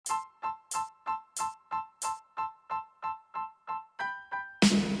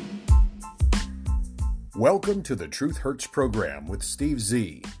Welcome to the Truth Hurts program with Steve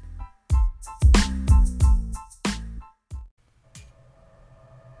Z.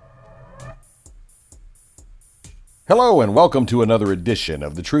 Hello and welcome to another edition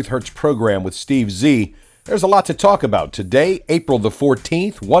of the Truth Hurts program with Steve Z. There's a lot to talk about today, April the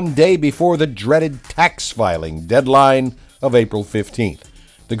 14th, one day before the dreaded tax filing deadline of April 15th.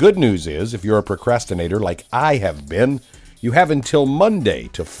 The good news is, if you're a procrastinator like I have been, you have until Monday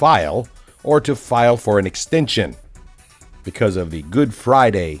to file or to file for an extension because of the Good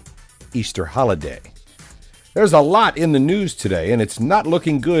Friday Easter holiday. There's a lot in the news today, and it's not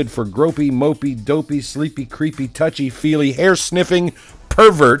looking good for gropey, mopey, dopey, sleepy, creepy, touchy-feely, hair-sniffing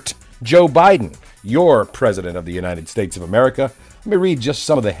pervert Joe Biden, your President of the United States of America. Let me read just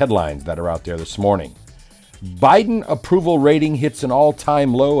some of the headlines that are out there this morning. Biden approval rating hits an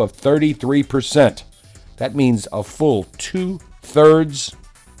all-time low of 33%. That means a full two-thirds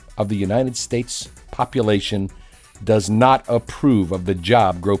of the United States population does not approve of the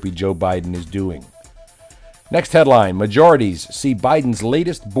job gropey Joe Biden is doing. Next headline, majorities see Biden's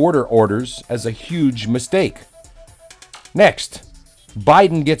latest border orders as a huge mistake. Next,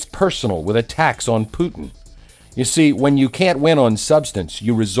 Biden gets personal with attacks on Putin. You see, when you can't win on substance,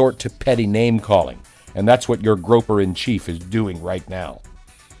 you resort to petty name-calling, and that's what your groper-in-chief is doing right now.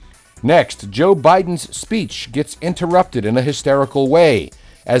 Next, Joe Biden's speech gets interrupted in a hysterical way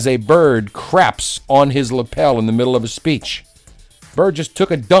as a bird craps on his lapel in the middle of a speech. Bird just took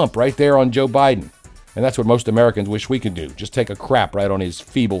a dump right there on Joe Biden. And that's what most Americans wish we could do. Just take a crap right on his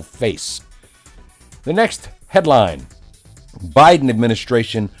feeble face. The next headline, Biden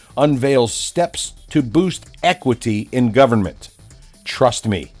administration unveils steps to boost equity in government. Trust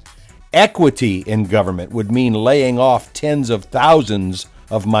me, equity in government would mean laying off tens of thousands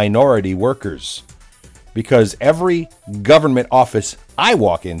of minority workers. Because every government office I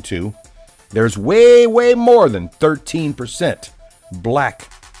walk into, there's way more than 13% black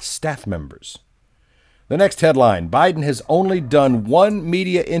staff members. The next headline, Biden has only done one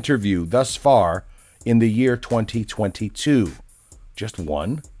media interview thus far in the year 2022. Just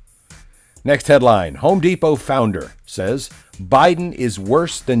one. Next headline, Home Depot founder says Biden is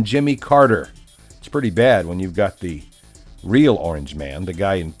worse than Jimmy Carter. It's pretty bad when you've got the real orange man, the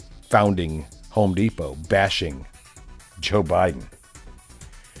guy founding Home Depot, bashing Joe Biden.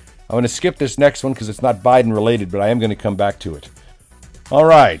 I'm going to skip this next one because it's not Biden related, but I am going to come back to it. All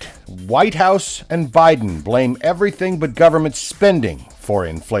right, White House and Biden blame everything but government spending for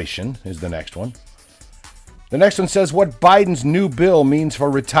inflation is the next one. The next one says what Biden's new bill means for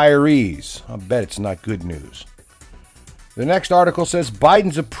retirees. I bet it's not good news. The next article says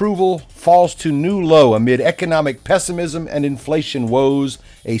Biden's approval falls to new low amid economic pessimism and inflation woes,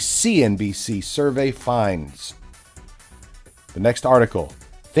 a CNBC survey finds. The next article,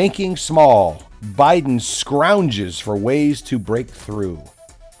 thinking small, Biden scrounges for ways to break through.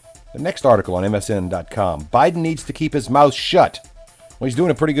 The next article on MSN.com, Biden needs to keep his mouth shut. Well, he's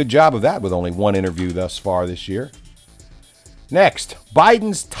doing a pretty good job of that with only one interview thus far this year. Next,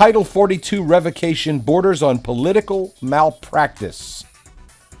 Biden's Title 42 revocation borders on political malpractice.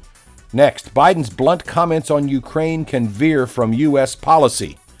 Next, Biden's blunt comments on Ukraine can veer from U.S.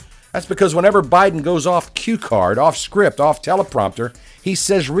 policy. That's because whenever Biden goes off cue card, off script, off teleprompter, he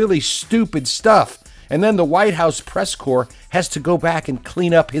says really stupid stuff. And then the White House press corps has to go back and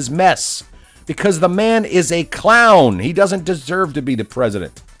clean up his mess. Because the man is a clown. He doesn't deserve to be the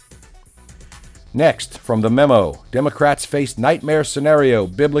president. Next, from the memo, Democrats face nightmare scenario,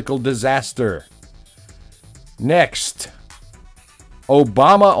 biblical disaster. Next,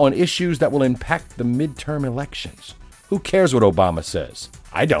 Obama on issues that will impact the midterm elections. Who cares what Obama says?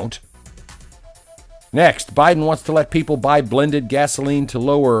 I don't. Next, Biden wants to let people buy blended gasoline to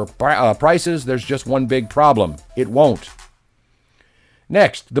lower prices. There's just one big problem. It won't.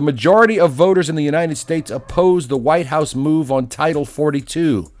 Next, the majority of voters in the United States oppose the White House move on Title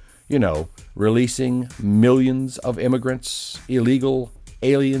 42. You know, releasing millions of immigrants, illegal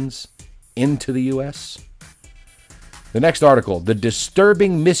aliens, into the U.S. The next article, the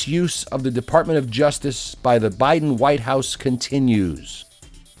disturbing misuse of the Department of Justice by the Biden White House continues.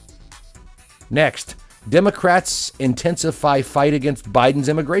 Next, Democrats intensify fight against Biden's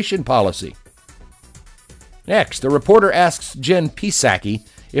immigration policy. Next, a reporter asks Jen Psaki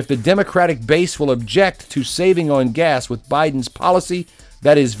if the Democratic base will object to saving on gas with Biden's policy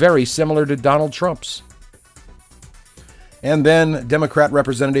that is very similar to Donald Trump's. And then Democrat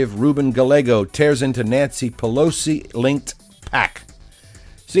Representative Ruben Gallego tears into Nancy Pelosi-linked PAC.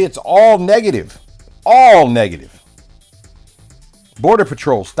 See, it's all negative. All negative. Border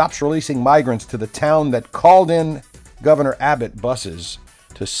Patrol stops releasing migrants to the town that called in Governor Abbott buses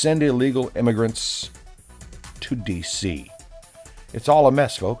to send illegal immigrants to D.C. It's all a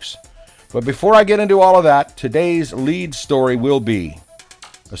mess, folks. But before I get into all of that, today's lead story will be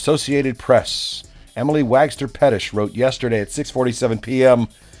Associated Press. Emily Wagster Pettish wrote yesterday at 6:47 p.m.,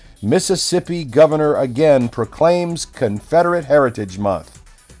 Mississippi governor again proclaims Confederate Heritage Month.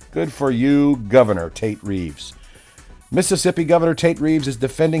 Good for you, Governor Tate Reeves. Mississippi Governor Tate Reeves is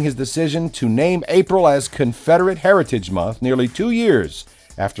defending his decision to name April as Confederate Heritage Month nearly 2 years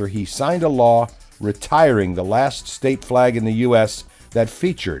after he signed a law retiring the last state flag in the U.S. that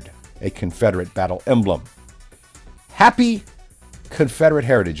featured a Confederate battle emblem. Happy Confederate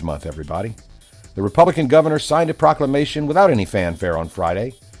Heritage Month, everybody. The Republican governor signed a proclamation without any fanfare on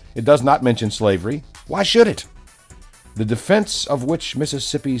Friday. It does not mention slavery. Why should it? The defense of which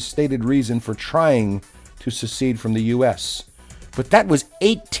Mississippi's stated reason for trying to secede from the U.S. But that was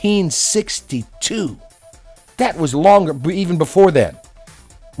 1862. That was longer, even before then.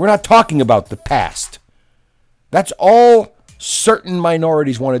 We're not talking about the past. That's all certain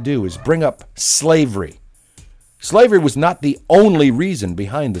minorities want to do, is bring up slavery. Slavery was not the only reason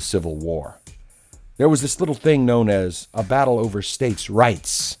behind the Civil War. There was this little thing known as a battle over states'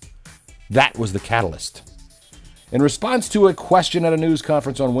 rights. That was the catalyst. In response to a question at a news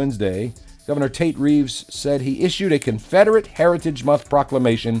conference on Wednesday, Governor Tate Reeves said he issued a Confederate Heritage Month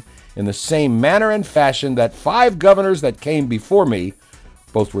proclamation in the same manner and fashion that 5 governors that came before me,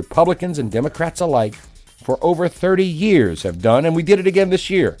 both Republicans and Democrats alike, for over 30 years have done, and we did it again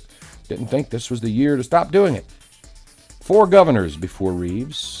this year. Didn't think this was the year to stop doing it. 4 governors before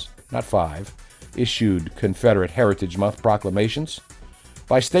Reeves, not 5, issued Confederate Heritage Month proclamations.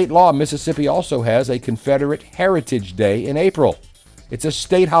 By state law, Mississippi also has a Confederate Heritage Day in April. It's a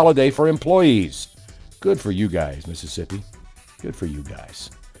state holiday for employees. Good for you guys, Mississippi. Good for you guys.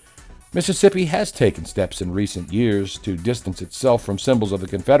 Mississippi has taken steps in recent years to distance itself from symbols of the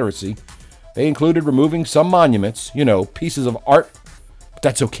Confederacy. They included removing some monuments, pieces of art. But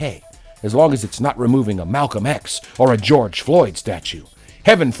that's okay, as long as it's not removing a Malcolm X or a George Floyd statue.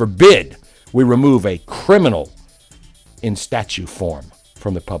 Heaven forbid we remove a criminal in statue form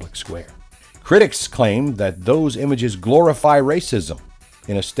from the public square. Critics claim that those images glorify racism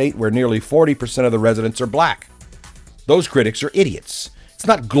in a state where nearly 40% of the residents are black. Those critics are idiots. It's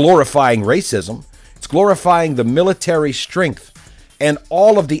not glorifying racism. It's glorifying the military strength and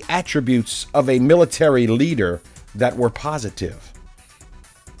all of the attributes of a military leader that were positive.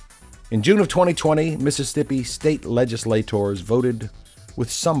 In June of 2020, Mississippi state legislators voted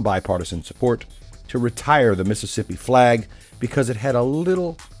with some bipartisan support to retire the Mississippi flag because it had a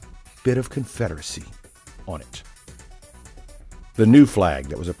little bit of Confederacy on it. The new flag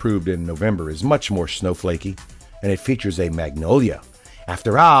that was approved in November is much more snowflakey, and it features a magnolia.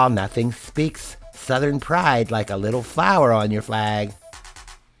 After all, nothing speaks Southern pride like a little flower on your flag.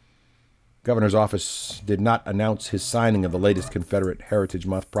 Governor's office did not announce his signing of the latest Confederate Heritage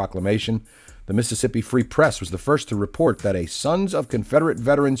Month proclamation. The Mississippi Free Press was the first to report that a Sons of Confederate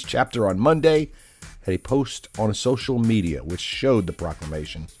Veterans chapter on Monday had a post on social media which showed the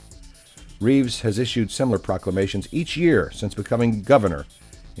proclamation. Reeves has issued similar proclamations each year since becoming governor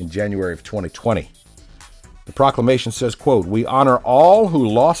in January of 2020. The proclamation says, quote, "We honor all who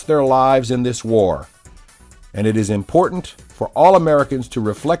lost their lives in this war, and it is important for all Americans to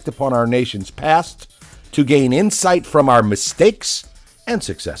reflect upon our nation's past, to gain insight from our mistakes and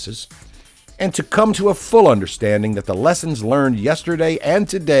successes, and to come to a full understanding that the lessons learned yesterday and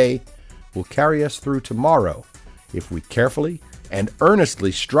today will carry us through tomorrow if we carefully and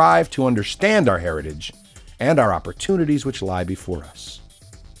earnestly strive to understand our heritage and our opportunities which lie before us."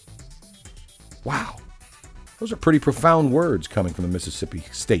 Wow. Those are pretty profound words coming from the Mississippi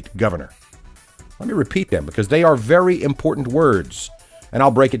State Governor. Let me repeat them because they are very important words, and I'll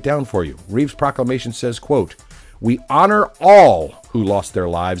break it down for you. Reeves' proclamation says, quote, "We honor all who lost their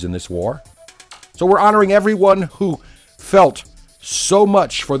lives in this war." So we're honoring everyone who felt so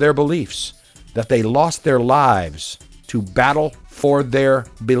much for their beliefs that they lost their lives to battle for their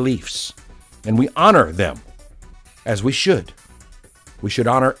beliefs. And we honor them, as we should. We should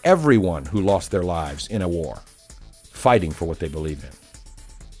honor everyone who lost their lives in a war, fighting for what they believe in.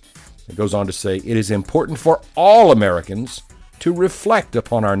 It goes on to say, "It is important for all Americans to reflect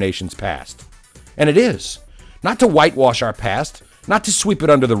upon our nation's past." And it is. Not to whitewash our past, not to sweep it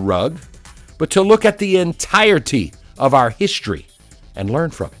under the rug, but to look at the entirety of our history and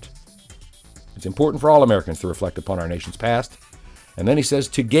learn from it. It's important for all Americans to reflect upon our nation's past. And then he says,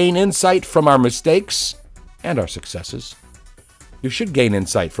 to gain insight from our mistakes and our successes. You should gain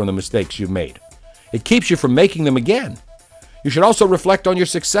insight from the mistakes you've made. It keeps you from making them again. You should also reflect on your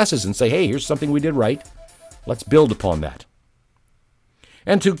successes and say, hey, here's something we did right. Let's build upon that.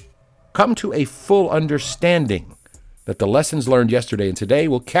 And to come to a full understanding that the lessons learned yesterday and today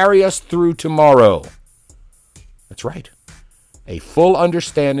will carry us through tomorrow. That's right. A full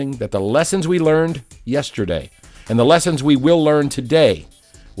understanding that the lessons we learned yesterday and the lessons we will learn today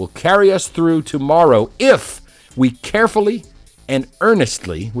will carry us through tomorrow if we carefully and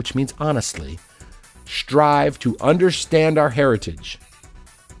earnestly, which means honestly, strive to understand our heritage,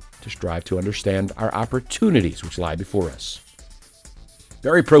 to strive to understand our opportunities which lie before us.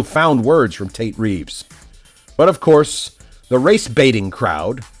 Very profound words from Tate Reeves. But of course, the race-baiting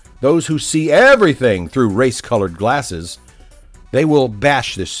crowd, those who see everything through race-colored glasses, they will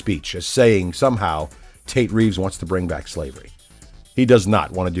bash this speech as saying somehow Tate Reeves wants to bring back slavery. He does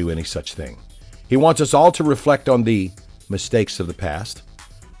not want to do any such thing. He wants us all to reflect on the mistakes of the past,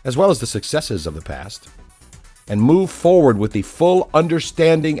 as well as the successes of the past, and move forward with the full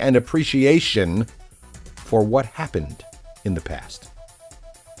understanding and appreciation for what happened in the past.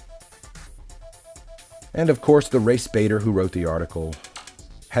 And of course, the race baiter who wrote the article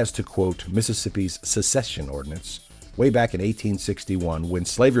has to quote Mississippi's secession ordinance way back in 1861 when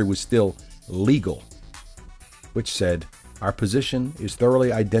slavery was still legal, which said, "Our position is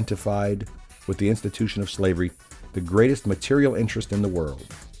thoroughly identified with the institution of slavery, the greatest material interest in the world."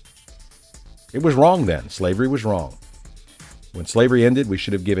 It was wrong then. Slavery was wrong. When slavery ended, we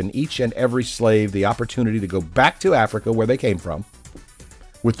should have given each and every slave the opportunity to go back to Africa where they came from,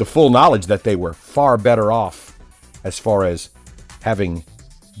 with the full knowledge that they were far better off as far as having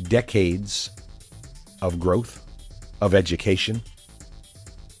decades of growth, of education,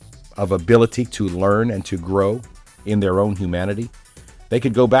 of ability to learn and to grow in their own humanity. They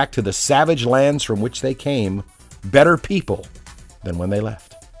could go back to the savage lands from which they came better people than when they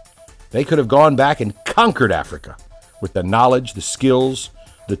left. They could have gone back and conquered Africa with the knowledge, the skills,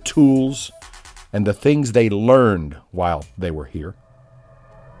 the tools, and the things they learned while they were here.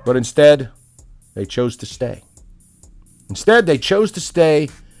 But instead, they chose to stay. Instead, they chose to stay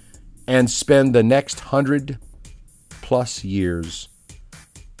and spend the next 100+ years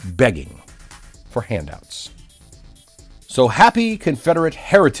begging for handouts. So happy Confederate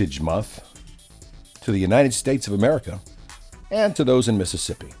Heritage Month to the United States of America and to those in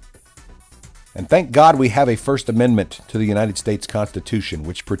Mississippi. And thank God we have a First Amendment to the United States Constitution,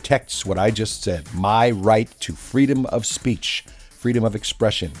 which protects what I just said, my right to freedom of speech, freedom of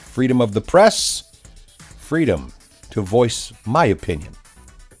expression, freedom of the press, freedom to voice my opinion.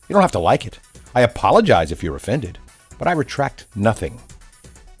 You don't have to like it. I apologize if you're offended, but I retract nothing.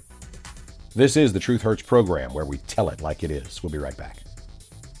 This is the Truth Hurts program, where we tell it like it is. We'll be right back.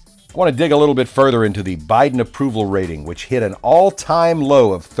 I want to dig a little bit further into the Biden approval rating, which hit an all-time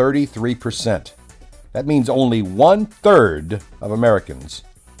low of 33%. That means only 1/3 of Americans,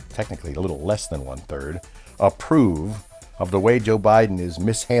 technically a little less than 1/3, approve of the way Joe Biden is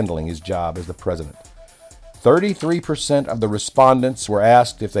mishandling his job as the president. 33% of the respondents were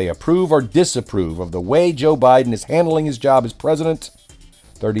asked if they approve or disapprove of the way Joe Biden is handling his job as president.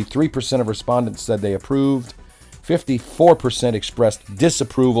 33% of respondents said they approved. 54% expressed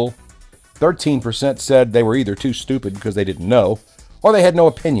disapproval. 13% said they were either too stupid because they didn't know, or they had no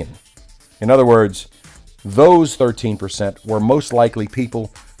opinion. In other words, those 13% were most likely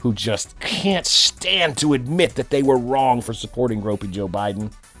people who just can't stand to admit that they were wrong for supporting Gropey Joe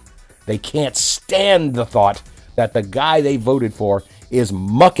Biden. They can't stand the thought that the guy they voted for is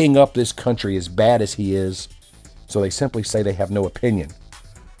mucking up this country as bad as he is. So they simply say they have no opinion.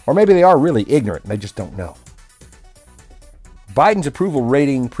 Or maybe they are really ignorant and they just don't know. Biden's approval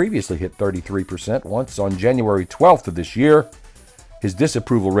rating previously hit 33% once on January 12th of this year. His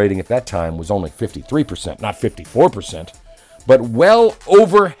disapproval rating at that time was only 53%, not 54%. But well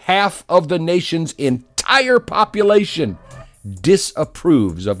over half of the nation's entire population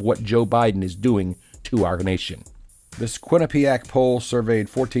disapproves of what Joe Biden is doing to our nation. This Quinnipiac poll surveyed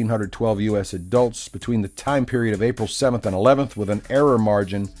 1,412 U.S. adults between the time period of April 7th and 11th with an error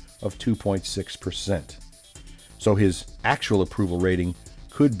margin of 2.6%. So his actual approval rating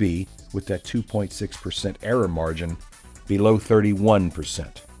could be, with that 2.6% error margin, below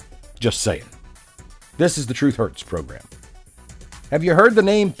 31%. Just saying. This is the Truth Hurts program. Have you heard the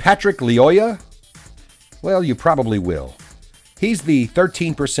name Patrick Lyoya? Well, you probably will. He's the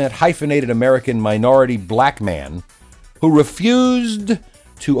 13% hyphenated American minority black man who refused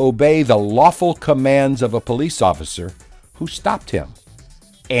to obey the lawful commands of a police officer who stopped him.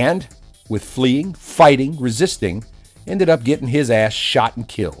 And, with fleeing, fighting, resisting, ended up getting his ass shot and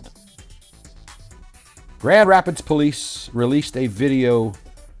killed. Grand Rapids police released a video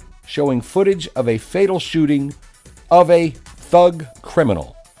showing footage of a fatal shooting of a thug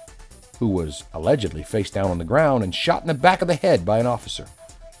criminal who was allegedly face down on the ground and shot in the back of the head by an officer.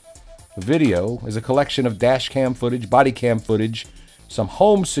 The video is a collection of dash cam footage, body cam footage, some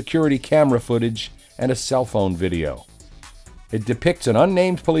home security camera footage, and a cell phone video. It depicts an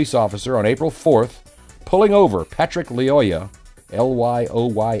unnamed police officer on April 4th pulling over Patrick Lyoya,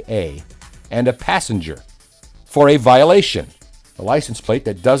 Lyoya, and a passenger for a violation, a license plate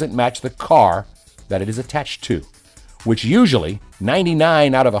that doesn't match the car that it is attached to, which usually,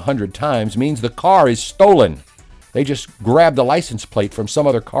 99 out of 100 times, means the car is stolen. They just grabbed the license plate from some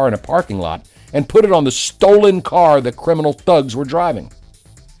other car in a parking lot and put it on the stolen car the criminal thugs were driving.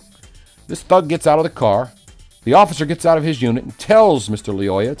 This thug gets out of the car. The officer gets out of his unit and tells Mr.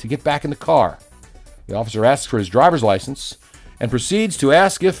 Lyoya to get back in the car. The officer asks for his driver's license and proceeds to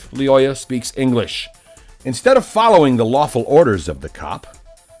ask if Lyoya speaks English. Instead of following the lawful orders of the cop,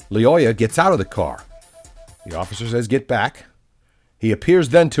 Lyoya gets out of the car. The officer says, "Get back." He appears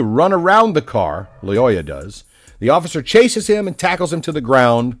then to run around the car, Lyoya does. The officer chases him and tackles him to the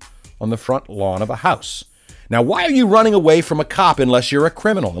ground on the front lawn of a house. Now, why are you running away from a cop unless you're a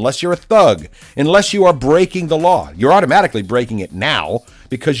criminal, unless you're a thug, unless you are breaking the law? You're automatically breaking it now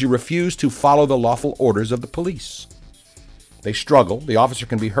because you refuse to follow the lawful orders of the police. They struggle. The officer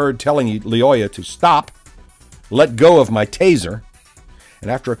can be heard telling Lyoya to stop, let go of my taser, and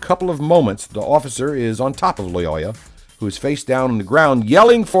after a couple of moments, the officer is on top of Lyoya, who is face down on the ground,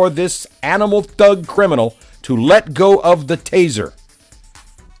 yelling for this animal thug criminal to let go of the taser.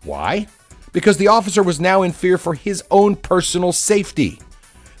 Why? Because the officer was now in fear for his own personal safety.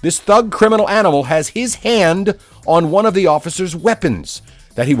 This thug criminal animal has his hand on one of the officer's weapons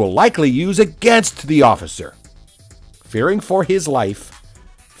that he will likely use against the officer. Fearing for his life,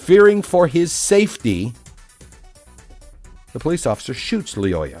 fearing for his safety, the police officer shoots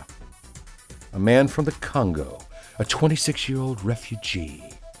Lyoya, a man from the Congo, a 26-year-old refugee.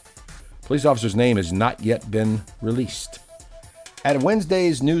 The police officer's name has not yet been released. At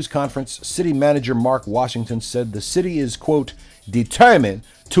Wednesday's news conference, city manager Mark Washington said the city is, quote, determined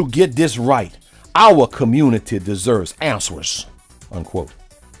to get this right. Our community deserves answers, unquote.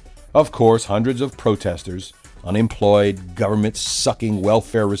 Of course, hundreds of protesters, unemployed, government-sucking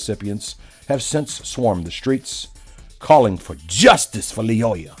welfare recipients have since swarmed the streets, calling for justice for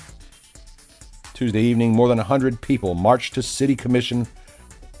Lyoya. Tuesday evening, more than 100 people marched to City Commission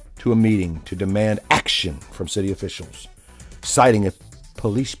to a meeting to demand action from city officials, citing a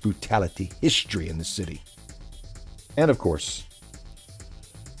police brutality history in the city. And of course,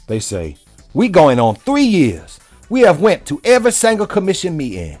 they say, we going on 3 years. We have went to every single commission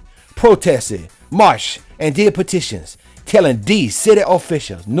meeting, protested, marched, and did petitions, telling these city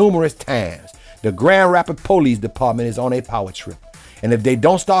officials numerous times the Grand Rapids Police Department is on a power trip. And if they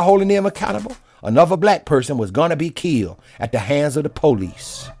don't start holding them accountable, another black person was going to be killed at the hands of the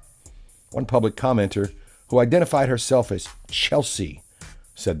police. One public commenter who identified herself as Chelsea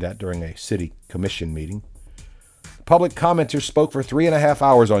said that during a city commission meeting. Public commenters spoke for 3.5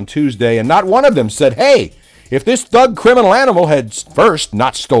 hours on Tuesday, and not one of them said, hey, if this thug criminal animal had first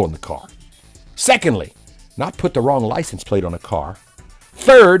not stolen the car, secondly, not put the wrong license plate on a car,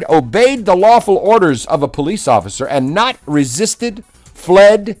 third, obeyed the lawful orders of a police officer and not resisted,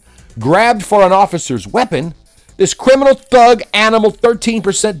 fled, grabbed for an officer's weapon, this criminal thug animal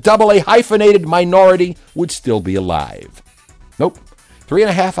 13% double A hyphenated minority would still be alive. Nope,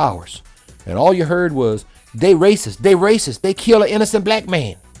 3.5 hours. And all you heard was, they racist, they kill an innocent black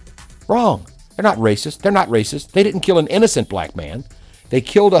man. Wrong. They're not racist. They're not racist. They didn't kill an innocent black man. They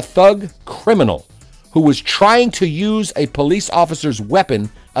killed a thug criminal who was trying to use a police officer's weapon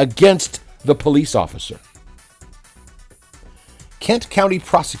against the police officer. Kent County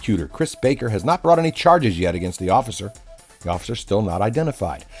Prosecutor Chris Baker has not brought any charges yet against the officer. The officer's still not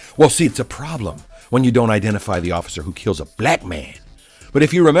identified. Well, see, it's a problem when you don't identify the officer who kills a black man. But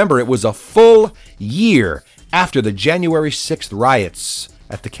if you remember, it was a full year after the January 6th riots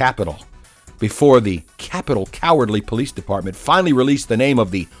at the Capitol before the Capitol Cowardly Police Department finally released the name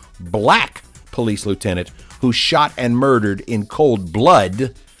of the black police lieutenant who shot and murdered in cold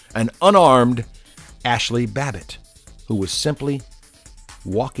blood an unarmed Ashley Babbitt, who was simply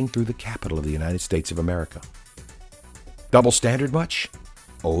walking through the Capitol of the United States of America. Double standard much?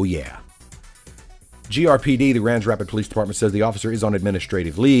 Oh, yeah. GRPD, the Grand Rapids Police Department, says the officer is on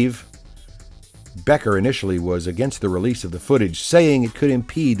administrative leave. Becker initially was against the release of the footage, saying it could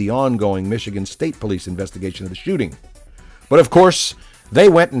impede the ongoing Michigan State Police investigation of the shooting. But of course, they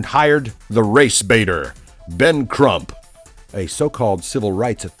went and hired the race baiter, Ben Crump, a so-called civil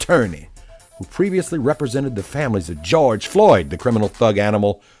rights attorney who previously represented the families of George Floyd, the criminal thug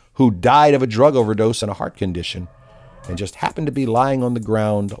animal who died of a drug overdose and a heart condition, and just happened to be lying on the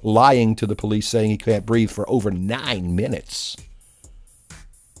ground, lying to the police, saying he can't breathe for over 9 minutes.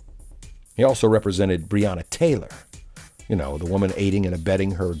 He also represented Breonna Taylor, you know, the woman aiding and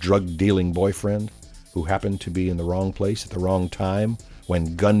abetting her drug-dealing boyfriend who happened to be in the wrong place at the wrong time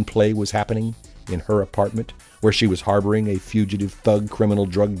when gunplay was happening in her apartment where she was harboring a fugitive thug criminal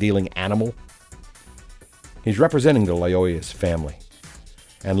drug-dealing animal. He's representing the Loyolas family.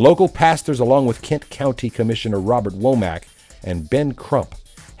 And local pastors, along with Kent County Commissioner Robert Womack and Ben Crump,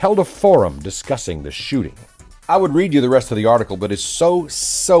 held a forum discussing the shooting. I would read you the rest of the article, but it's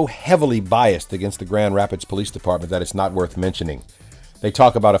so heavily biased against the Grand Rapids Police Department that it's not worth mentioning. They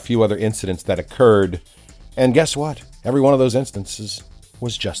talk about a few other incidents that occurred, and guess what? Every one of those instances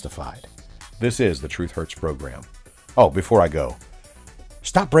was justified. This is the Truth Hurts program. Oh, before I go,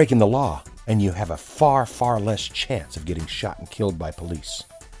 stop breaking the law, and you have a far less chance of getting shot and killed by police.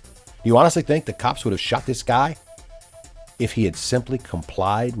 Do you honestly think the cops would have shot this guy if he had simply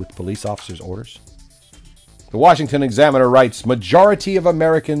complied with police officers' orders? The Washington Examiner writes, majority of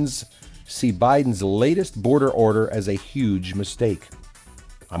Americans see Biden's latest border order as a huge mistake.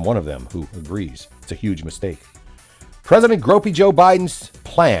 I'm one of them who agrees it's a huge mistake. President Gropey Joe Biden's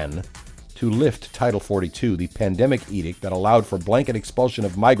plan to lift Title 42, the pandemic edict that allowed for blanket expulsion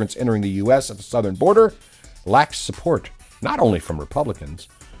of migrants entering the U.S. at the southern border, lacks support not only from Republicans,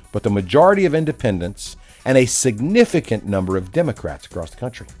 but the majority of independents and a significant number of Democrats across the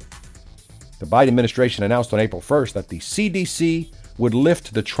country. The Biden administration announced on April 1st that the CDC would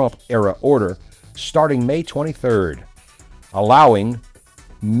lift the Trump-era order starting May 23rd, allowing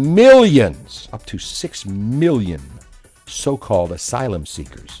millions, up to 6 million so-called asylum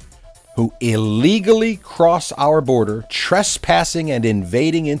seekers who illegally cross our border, trespassing and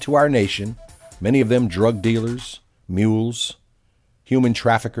invading into our nation, many of them drug dealers, mules, human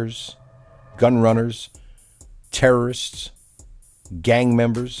traffickers, gun runners, terrorists, gang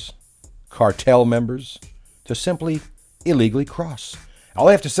members, cartel members, to simply illegally cross. All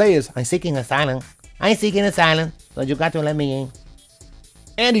they have to say is, I'm seeking asylum. I'm seeking asylum, so you got to let me in.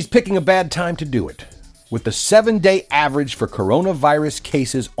 And he's picking a bad time to do it. With the 7-day average for coronavirus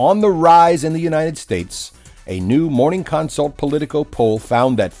cases on the rise in the United States, a new Morning Consult Politico poll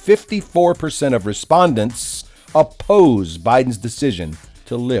found that 54% of respondents oppose Biden's decision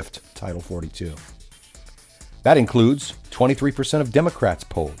to lift Title 42. That includes 23% of Democrats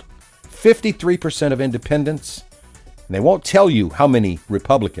polled, 53% of independents, and they won't tell you how many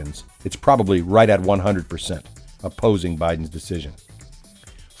Republicans. It's probably right at 100% opposing Biden's decision.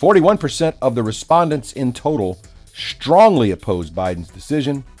 41% of the respondents in total strongly oppose Biden's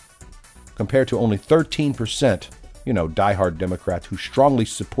decision, compared to only 13%, diehard Democrats who strongly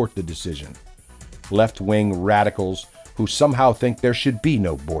support the decision. Left-wing radicals who somehow think there should be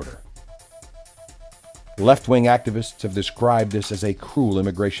no border. Left-wing activists have described this as a cruel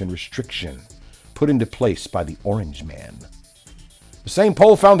immigration restriction put into place by the Orange Man. The same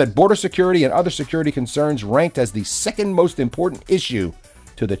poll found that border security and other security concerns ranked as the second most important issue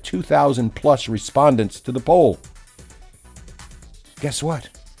to the 2,000-plus respondents to the poll. Guess what?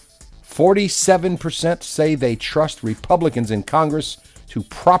 47% say they trust Republicans in Congress to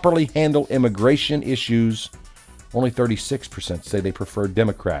properly handle immigration issues. Only 36% say they prefer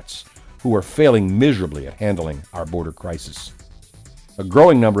Democrats, who are failing miserably at handling our border crisis. A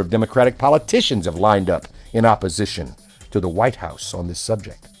growing number of Democratic politicians have lined up in opposition to the White House on this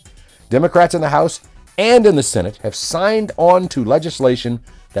subject. Democrats in the House and in the Senate have signed on to legislation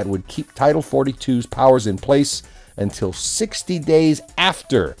that would keep Title 42's powers in place until 60 days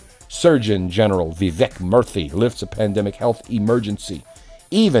after Surgeon General Vivek Murthy lifts a pandemic health emergency,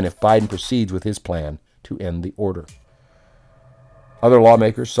 even if Biden proceeds with his plan to end the order. Other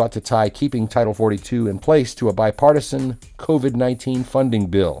lawmakers sought to tie keeping Title 42 in place to a bipartisan COVID-19 funding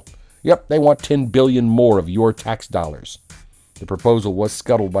bill. Yep, they want $10 billion more of your tax dollars. The proposal was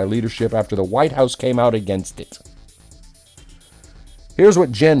scuttled by leadership after the White House came out against it. Here's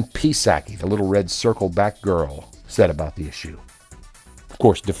what Jen Psaki, the little red circle-back girl, said about the issue. Of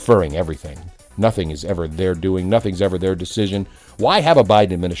course, deferring everything. Nothing is ever their doing. Nothing's ever their decision. Why have a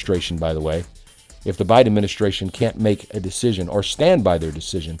Biden administration, by the way, if the Biden administration can't make a decision or stand by their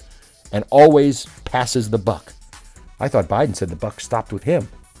decision and always passes the buck? I thought Biden said the buck stopped with him.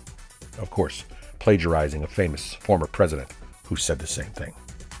 Of course, plagiarizing a famous former president who said the same thing.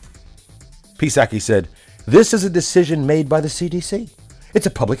 Psaki said, this is a decision made by the CDC. It's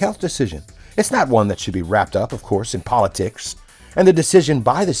a public health decision. It's not one that should be wrapped up, of course, in politics. And the decision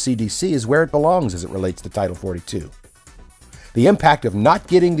by the CDC is where it belongs as it relates to Title 42. The impact of not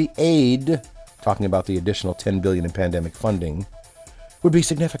getting the aid, talking about the additional $10 billion in pandemic funding, would be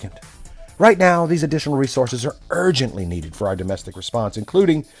significant. Right now, these additional resources are urgently needed for our domestic response,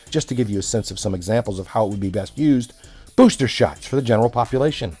 including, just to give you a sense of some examples of how it would be best used, booster shots for the general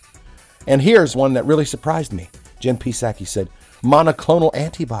population. And here's one that really surprised me. Jen Psaki said, monoclonal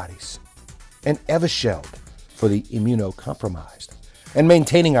antibodies and Evusheld for the immunocompromised, and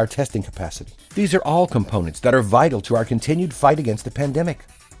maintaining our testing capacity. These are all components that are vital to our continued fight against the pandemic.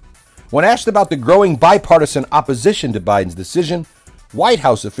 When asked about the growing bipartisan opposition to Biden's decision, White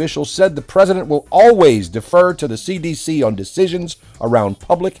House officials said the president will always defer to the CDC on decisions around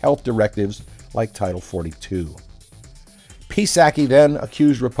public health directives like Title 42. Psaki then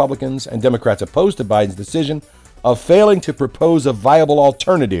accused Republicans and Democrats opposed to Biden's decision of failing to propose a viable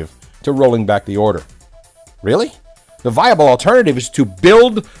alternative to rolling back the order. Really? The viable alternative is to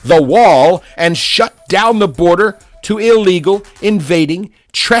build the wall and shut down the border to illegal, invading,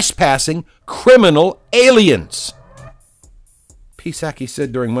 trespassing, criminal aliens. Psaki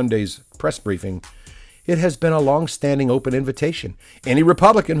said during Monday's press briefing, it has been a long-standing open invitation. Any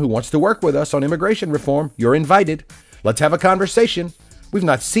Republican who wants to work with us on immigration reform, you're invited. Let's have a conversation. We've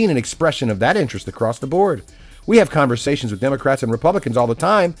not seen an expression of that interest across the board. We have conversations with Democrats and Republicans all the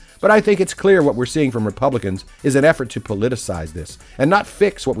time, but I think it's clear what we're seeing from Republicans is an effort to politicize this and not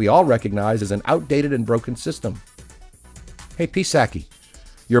fix what we all recognize as an outdated and broken system. Hey, Psaki,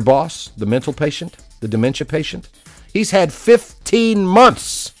 your boss, the mental patient, the dementia patient, he's had 15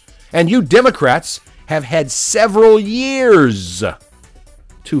 months, and you Democrats have had several years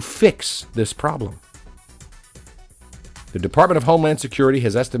to fix this problem. The Department of Homeland Security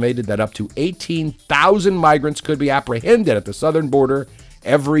has estimated that up to 18,000 migrants could be apprehended at the southern border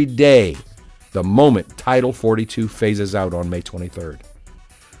every day the moment Title 42 phases out on May 23rd.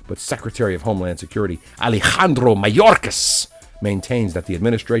 But Secretary of Homeland Security Alejandro Mayorkas maintains that the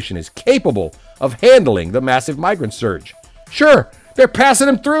administration is capable of handling the massive migrant surge. Sure, they're passing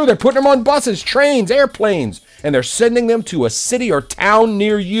them through. They're putting them on buses, trains, airplanes, and they're sending them to a city or town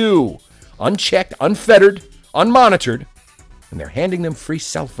near you, unchecked, unfettered, unmonitored. And they're handing them free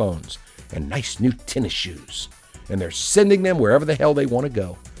cell phones and nice new tennis shoes. And they're sending them wherever the hell they want to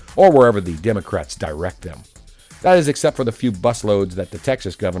go, or wherever the Democrats direct them. That is except for the few busloads that the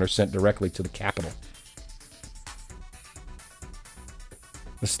Texas governor sent directly to the Capitol.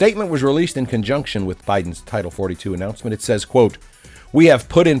 The statement was released in conjunction with Biden's Title 42 announcement. It says, quote, we have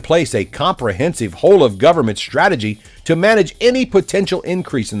put in place a comprehensive whole-of-government strategy to manage any potential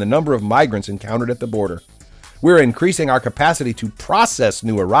increase in the number of migrants encountered at the border. We're increasing our capacity to process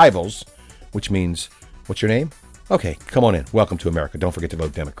new arrivals, which means, what's your name? Okay, come on in. Welcome to America. Don't forget to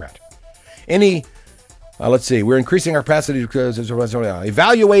vote Democrat. We're increasing our capacity to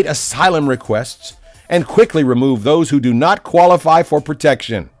evaluate asylum requests and quickly remove those who do not qualify for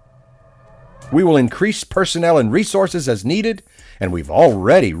protection. We will increase personnel and resources as needed, and we've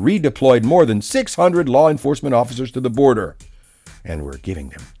already redeployed more than 600 law enforcement officers to the border. And we're giving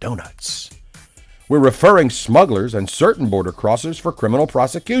them donuts. We're referring smugglers and certain border crossers for criminal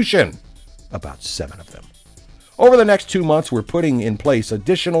prosecution, about 7 of them. Over the next 2 months, we're putting in place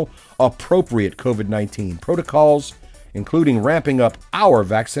additional appropriate COVID-19 protocols, including ramping up our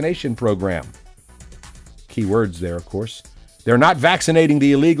vaccination program. Key words there, of course. They're not vaccinating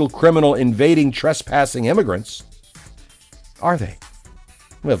the illegal, criminal, invading, trespassing immigrants. Are they?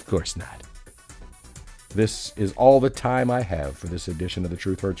 Well, of course not. This is all the time I have for this edition of the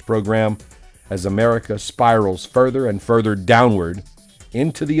Truth Hurts program, as America spirals further and further downward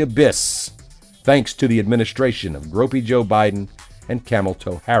into the abyss, thanks to the administration of Gropey Joe Biden and Camel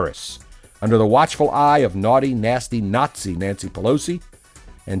Toe Harris, under the watchful eye of naughty, nasty Nazi Nancy Pelosi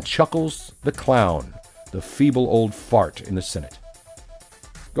and Chuckles the Clown, the feeble old fart in the Senate.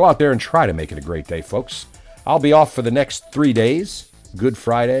 Go out there and try to make it a great day, folks. I'll be off for the next 3 days, Good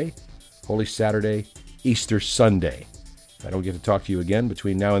Friday, Holy Saturday, Easter Sunday. If I don't get to talk to you again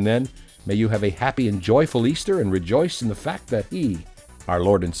between now and then, may you have a happy and joyful Easter and rejoice in the fact that He, our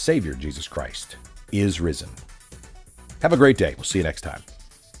Lord and Savior, Jesus Christ, is risen. Have a great day. We'll see you next time.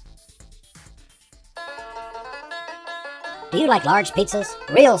 Do you like large pizzas?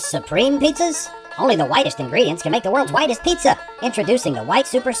 Real supreme pizzas? Only the whitest ingredients can make the world's whitest pizza. Introducing the White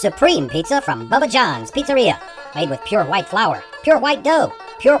Super Supreme Pizza from Bubba John's Pizzeria. Made with pure white flour, pure white dough,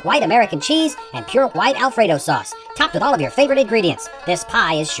 pure white American cheese, and pure white Alfredo sauce, topped with all of your favorite ingredients. This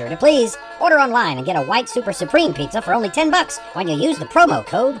pie is sure to please. Order online and get a White Super Supreme Pizza for only $10 when you use the promo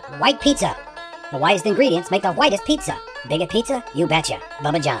code WHITEPIZZA. The whitest ingredients make the whitest pizza. Bigger pizza? You betcha.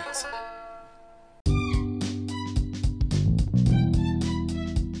 Bubba John's.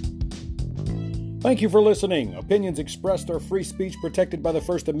 Thank you for listening. Opinions expressed are free speech protected by the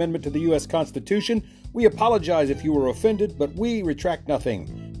First Amendment to the U.S. Constitution. We apologize if you were offended, but we retract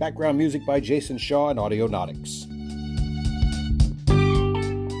nothing. Background music by Jason Shaw and Audionautics.